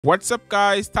What's up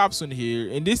guys, Tapson here.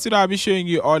 In this video I'll be showing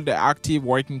you all the active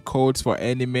working codes for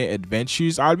anime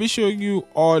adventures. I'll be showing you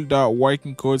all the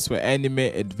working codes for anime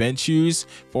adventures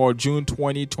for June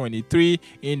 2023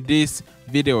 in this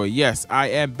video. Yes, I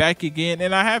am back again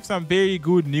and I have some very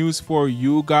good news for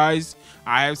you guys.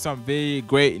 I have some very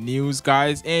great news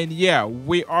guys, and yeah,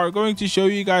 we are going to show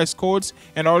you guys codes,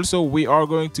 and also we are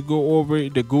going to go over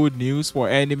the good news for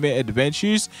anime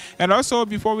adventures. And also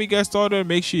before we get started,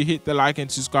 make sure you hit the like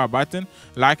and subscribe button.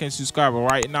 Like and subscribe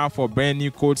right now for brand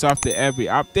new codes after every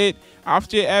update.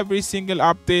 After every single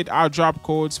update, I'll drop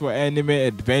codes for anime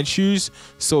adventures,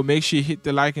 so make sure you hit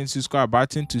the like and subscribe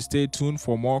button to stay tuned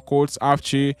for more codes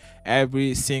after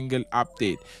every single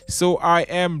update. So I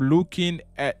am looking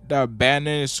at the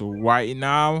banners right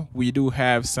now. We do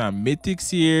have some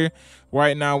mythics here.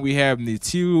 Right now we have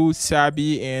Nitiru,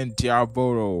 Sabi, and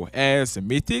Diavoro as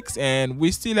mythics, and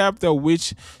we still have the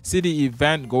Witch City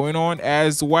event going on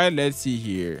as well. Let's see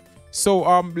here. So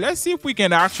let's see if we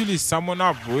can actually summon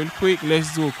up real quick.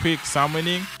 Let's do a quick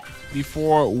summoning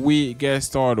before we get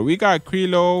started. We got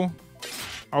Krilo.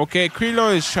 Okay,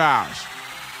 Krilo is trash,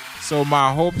 so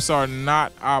my hopes are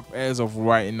not up as of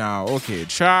right now. Okay,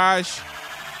 trash.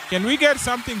 Can we get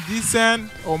something decent?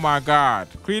 Oh my god,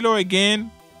 Krilo again.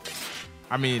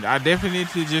 I mean, I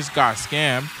definitely just got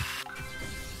scammed.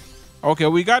 Okay,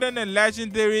 we got in a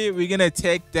legendary. We're gonna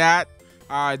take that.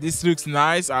 This looks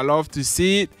nice. I love to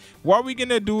see it. What we're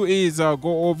gonna do is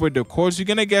go over the codes. We're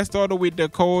gonna get started with the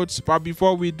codes, but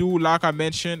before we do, like I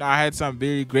mentioned, I had some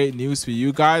very great news for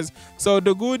you guys. So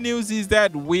the good news is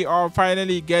that we are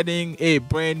finally getting a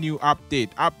brand new update.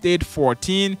 Update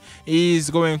 14 is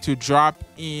going to drop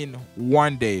in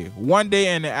 1 day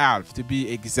and a half to be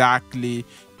exactly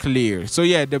clear. So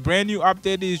yeah, the brand new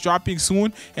update is dropping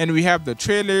soon, and we have the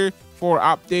trailer for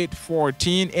update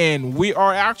 14, and we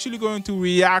are actually going to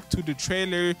react to the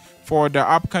trailer for the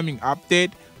upcoming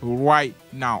update right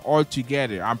now all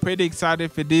together. I'm pretty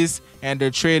excited for this, and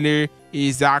the trailer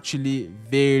is actually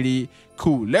very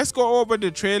cool. Let's go over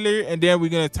the trailer and then we're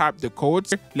gonna type the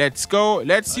codes. Let's go.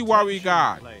 Let's see what we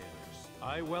got. Players,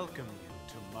 I welcome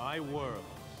you to my world.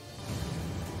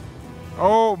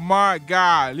 Oh my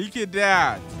god, look at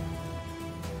that.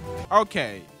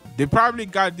 Okay, they probably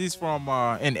got this from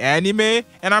an anime,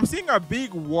 and I'm seeing a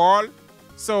big wall,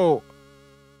 so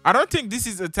I don't think this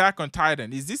is Attack on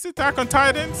Titan. Is this Attack on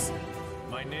Titans?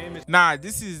 My name is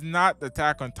This is not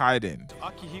Attack on Titan.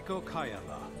 Akihiko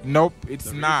Kayaba. Nope, it's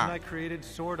the not. Reason I created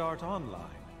Sword Art Online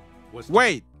was to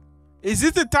Wait, is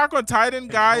this Attack on Titan,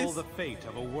 guys? the fate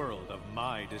of a world of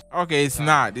my Okay, it's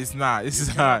not. It's not. This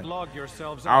is not. log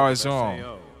yourselves I out was of wrong.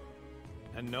 SAO,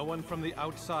 and no one from the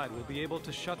outside will be able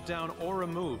to shut down or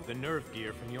remove the nerve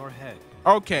gear from your head.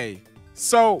 Okay,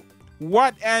 so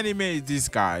what anime is this,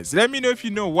 guys? Let me know if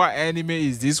you know what anime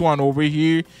is this one over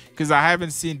here, because I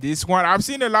haven't seen this one. I've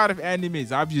seen a lot of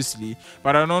animes, obviously,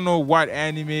 but I don't know what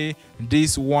anime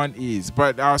this one is.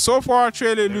 But so far,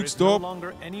 trailer looks dope. No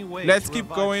longer any way Let's to keep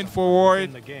revive going someone forward.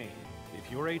 in the game. If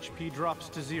your HP drops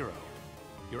to 0,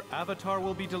 your avatar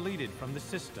will be deleted from the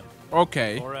system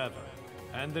Okay. forever,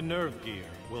 and the nerve gear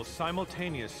will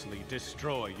simultaneously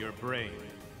destroy your brain.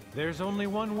 There's only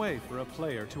one way for a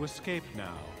player to escape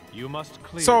now. You must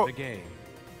clear the game.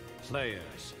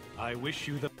 Players, I wish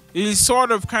you the... He's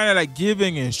sort of kind of like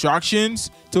giving instructions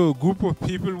to a group of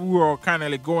people who are kind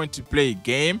of like going to play a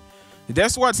game.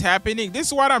 That's what's happening. This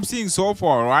is what I'm seeing so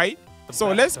far, right?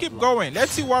 So let's keep going.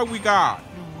 Let's see what we got.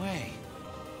 No way.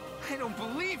 I don't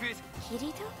believe it.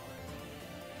 Kirito?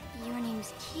 Your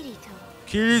name's Kirito.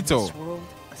 Kirito. This world,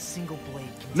 a single blade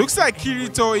can Looks take like anywhere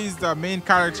Kirito you is the main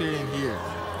character in here.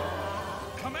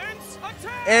 Commence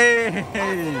attack!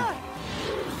 Hey!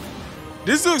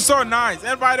 This looks so nice.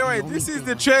 And by the way, this is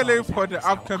the trailer for the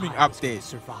upcoming update.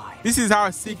 This is how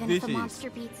sick Even this if a is. monster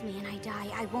beats me and I die,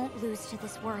 I won't lose to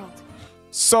this world.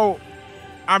 So,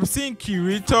 I'm seeing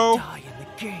Kirito. I'll die in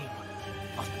the game.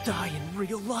 I'll die in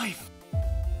real life.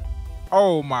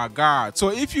 Oh my god. So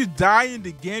if you die in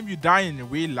the game, you die in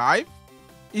real life?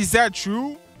 Is that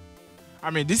true? I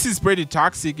mean, this is pretty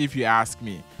toxic if you ask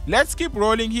me. Let's keep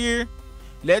rolling here.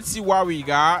 Let's see what we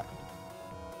got.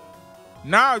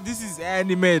 Now this is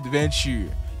anime adventure.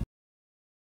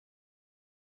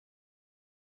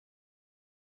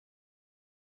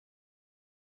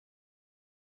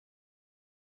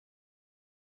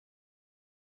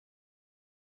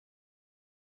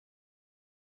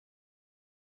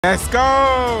 Let's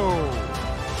go.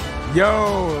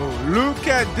 Yo, look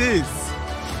at this.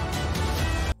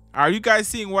 Are you guys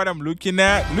seeing what I'm looking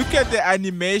at? Look at the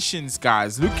animations,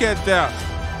 guys. Look at the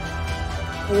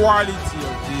quality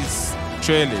of this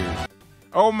trailer.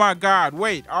 Oh my god,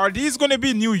 wait, are these gonna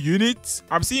be new units?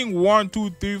 I'm seeing 1, 2,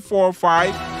 3, 4,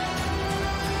 5.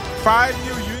 5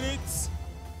 new units.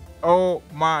 Oh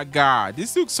my god,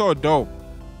 this looks so dope.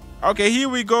 Okay, here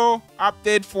we go.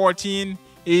 Update 14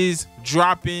 is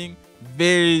dropping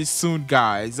very soon,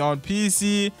 guys, on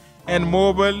PC and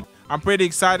mobile. I'm pretty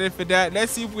excited for that.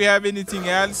 Let's see if we have anything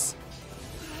else.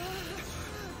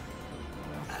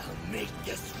 I'll make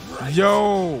this right.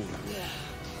 Yo.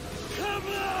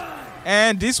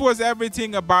 And this was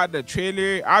everything about the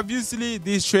trailer. Obviously,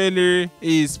 this trailer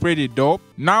is pretty dope.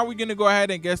 Now we're gonna go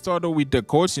ahead and get started with the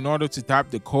codes. In order to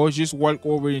type the code, just walk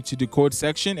over into the code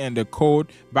section and the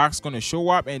code box gonna show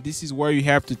up, and this is where you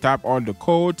have to type all the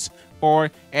codes for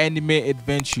Anime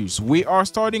Adventures. We are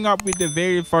starting up with the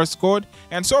very first code,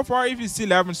 and so far, if you still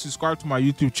haven't subscribed to my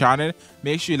YouTube channel,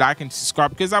 make sure you like and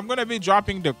subscribe, because I'm going to be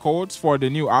dropping the codes for the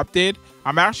new update.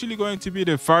 I'm actually going to be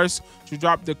the first to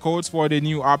drop the codes for the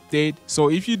new update, so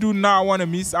if you do not want to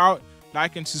miss out,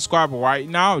 like and subscribe right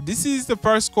now. This is the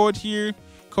first code here,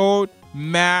 code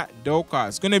Madoka.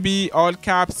 It's going to be all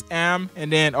caps M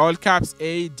and then all caps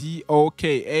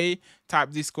ADOKA. Type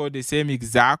this code the same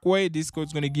exact way. This code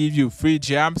is going to give you free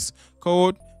gems.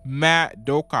 Code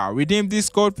Madoka. Redeem this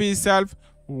code for yourself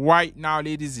right now,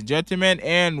 ladies and gentlemen,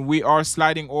 and we are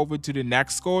sliding over to the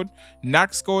next code.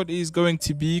 Next code is going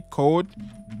to be code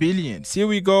Billions. Here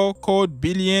we go, code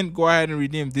Billion. Go ahead and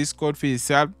redeem this code for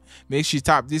yourself. Make sure you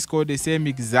type this code the same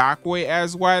exact way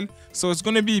as well. So it's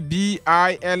going to be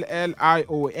BILLION.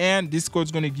 This code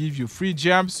is going to give you free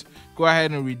gems. Go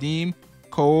ahead and redeem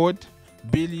code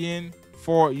Billion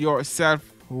for yourself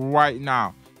right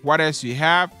now. What else you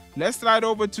have? Let's slide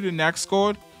over to the next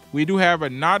code. We do have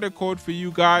another code for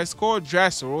you guys, called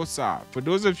Dressrosa. For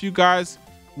those of you guys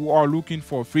who are looking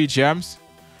for free gems,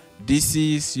 this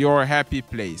is your happy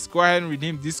place. Go ahead and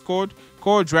redeem this code,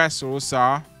 called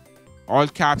Dressrosa, all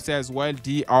caps as well,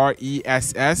 DRESSROSA.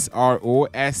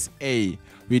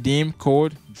 Redeem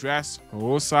code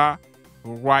Dressrosa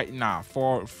right now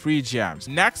for free gems.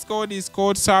 Next code is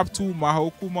code Sub2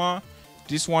 Mahokuma.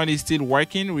 This one is still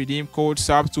working. Redeem code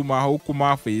Sub2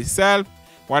 Mahokuma for yourself.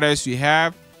 What else we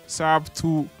have?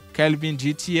 Sub2 Kelvin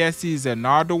GTS is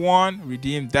another one.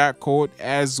 Redeem that code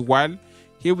as well.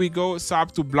 Here we go,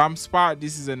 Sub2 Blumspot.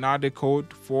 This is another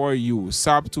code for you.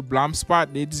 Sub2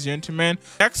 Blumspot, ladies and gentlemen.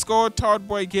 Next code, Todd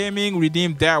Boy Gaming.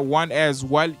 Redeem that one as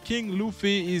well. King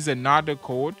Luffy is another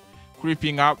code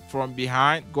creeping up from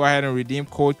behind. Go ahead and redeem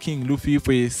code King Luffy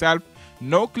for yourself.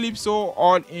 No Calypso,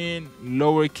 all in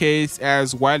lowercase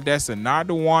as well. That's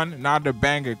another one, another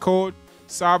banger code.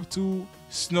 Sub2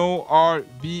 Snow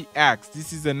RBX.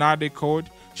 This is another code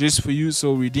just for you,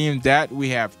 so redeem that. We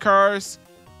have Curse,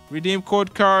 redeem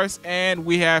code Curse, and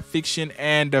we have Fiction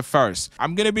and the First.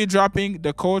 I'm gonna be dropping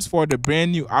the codes for the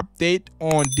brand new update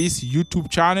on this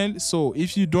YouTube channel, so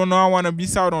if you do not want to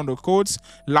miss out on the codes,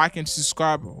 like and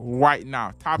subscribe right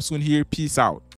now. Top soon here. Peace out.